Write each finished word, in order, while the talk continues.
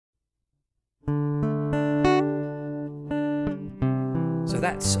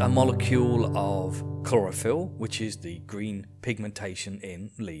that's a molecule of chlorophyll, which is the green pigmentation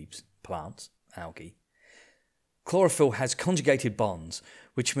in leaves, plants, algae. Chlorophyll has conjugated bonds,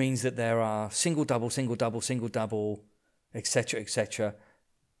 which means that there are single double, etc.,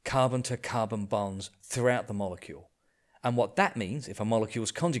 carbon to carbon bonds throughout the molecule. And what that means, if a molecule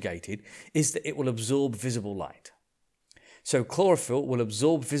is conjugated, is that it will absorb visible light. So chlorophyll will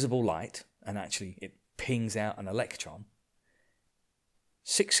absorb visible light, and actually it pings out an electron.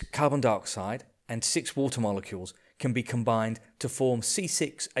 6 carbon dioxide and 6 water molecules can be combined to form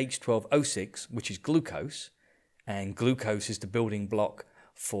C6H12O6, which is glucose, and glucose is the building block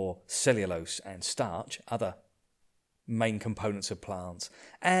for cellulose and starch, other main components of plants,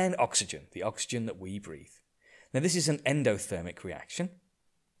 and oxygen, the oxygen that we breathe. Now this is an endothermic reaction,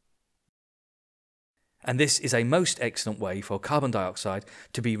 and this is a most excellent way for carbon dioxide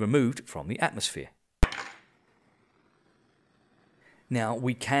to be removed from the atmosphere. Now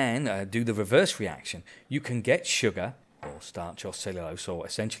we can do the reverse reaction. You can get sugar, or starch, or cellulose, or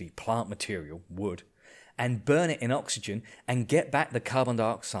essentially plant material, wood, and burn it in oxygen and get back the carbon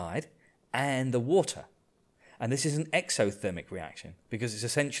dioxide and the water. And this is an exothermic reaction because it's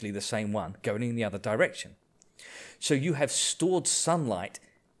essentially the same one going in the other direction. So you have stored sunlight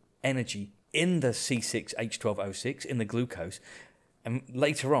energy in the C6H12O6, in the glucose, and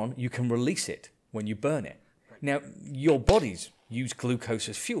later on you can release it when you burn it. Now your bodies use glucose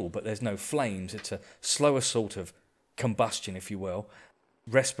as fuel, but there's no flames. It's a slower sort of combustion, if you will,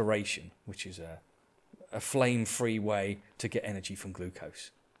 respiration, which is a flame-free way to get energy from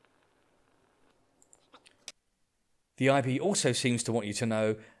glucose. The IB also seems to want you to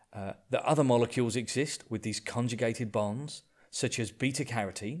know that other molecules exist with these conjugated bonds, such as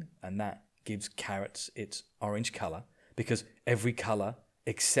beta-carotene, and that gives carrots its orange colour, because every colour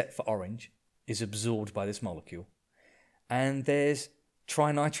except for orange is absorbed by this molecule. And there's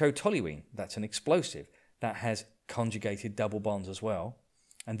trinitrotoluene, that's an explosive, that has conjugated double bonds as well.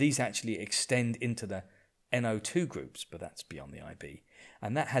 And these actually extend into the NO2 groups, but that's beyond the IB.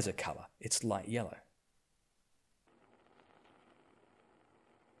 And that has a colour, it's light yellow.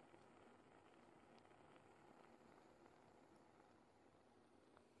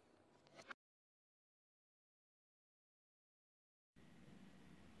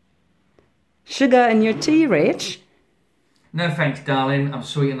 Sugar in your tea, Rach? No thanks, darling. I'm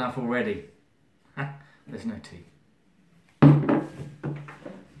sweet enough already. There's no tea.